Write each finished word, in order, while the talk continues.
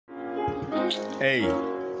Hey,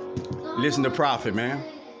 listen to Prophet, man.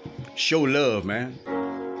 Show love, man.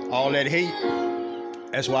 All that hate,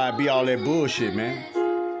 that's why it be all that bullshit,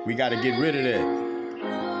 man. We gotta get rid of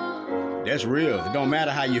that. That's real. It don't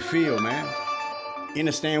matter how you feel, man.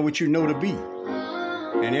 Understand what you know to be.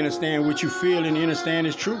 And understand what you feel and understand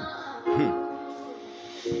is true.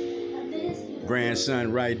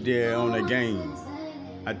 Grandson right there on the game.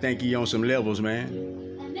 I think he on some levels, man.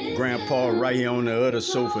 Grandpa right here on the other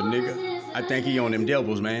sofa, nigga. I think he on them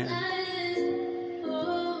devils, man.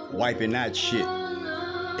 Wiping out shit.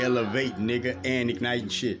 Elevate, nigga, and igniting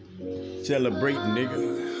shit. Celebrating,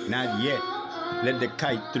 nigga. Not yet. Let the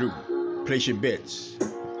kite through. Place your bets.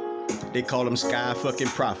 They call him Sky fucking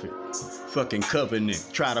Prophet. Fucking Covenant.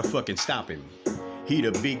 Try to fucking stop him. He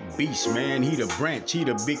the big beast, man. He the branch. He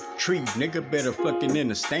the big tree, nigga. Better fucking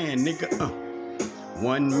understand, nigga.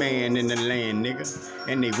 One man in the land, nigga.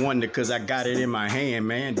 And they wonder cause I got it in my hand,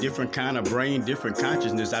 man. Different kind of brain, different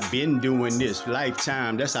consciousness. I've been doing this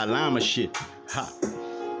lifetime. That's our Llama shit. Ha.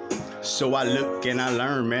 So I look and I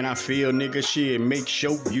learn, man. I feel, nigga, shit. Make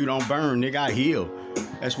sure you don't burn, nigga. I heal.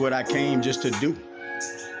 That's what I came just to do.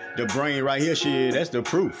 The brain right here, shit, that's the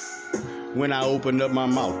proof. When I open up my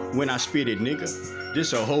mouth, when I spit it, nigga.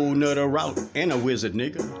 This a whole nother route and a wizard,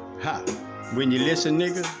 nigga. Ha. When you listen,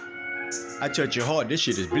 nigga, I touch your heart. This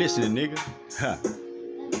shit is blissing, nigga. Ha.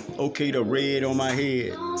 Okay, the red on my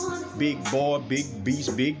head. Big boy, big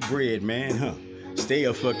beast, big bread, man. Huh. Stay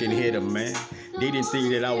a fucking header, man. They didn't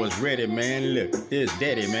think that I was ready, man. Look, there's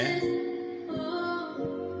daddy, man.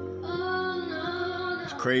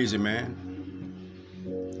 It's crazy, man.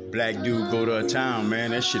 Black dude go to a town,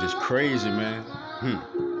 man. That shit is crazy, man.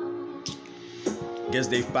 Guess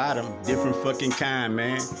they spot him. Different fucking kind,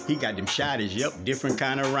 man. He got them shotties, yep. Different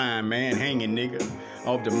kind of rhyme, man. Hanging, nigga.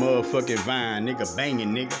 Off the motherfucking vine, nigga.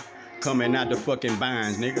 Banging, nigga. Coming out the fucking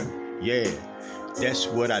vines, nigga. Yeah, that's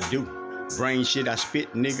what I do. Brain shit I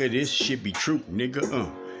spit, nigga. This shit be true, nigga.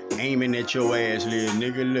 Aiming at your ass, little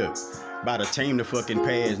nigga. Look. About to tame the fucking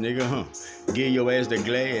pass, nigga, Give your ass the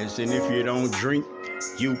glass, and if you don't drink,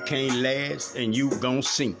 you can't last, and you gon'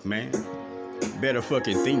 sink, man. Better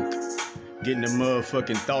fucking think. Getting the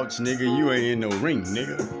motherfucking thoughts, nigga, you ain't in no ring,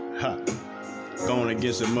 nigga. Ha. Going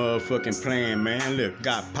against a motherfucking plan, man. Look,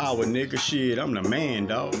 got power, nigga. Shit, I'm the man,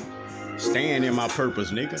 dog. Stand in my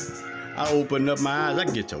purpose, nigga. I open up my eyes, I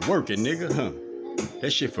get to working, nigga,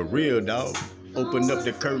 That shit for real, dog. Open up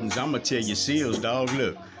the curtains, I'ma tell you seals, dog.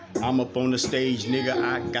 Look. I'm up on the stage, nigga,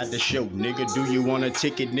 I got the show, nigga. Do you want a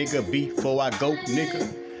ticket, nigga, before I go,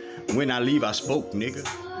 nigga? When I leave, I spoke, nigga.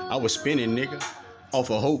 I was spinning, nigga,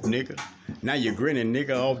 off of hope, nigga. Now you're grinning,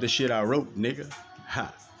 nigga, off the shit I wrote, nigga.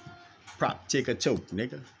 Ha. Prop, take a toke,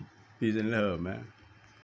 nigga. Peace and love, man.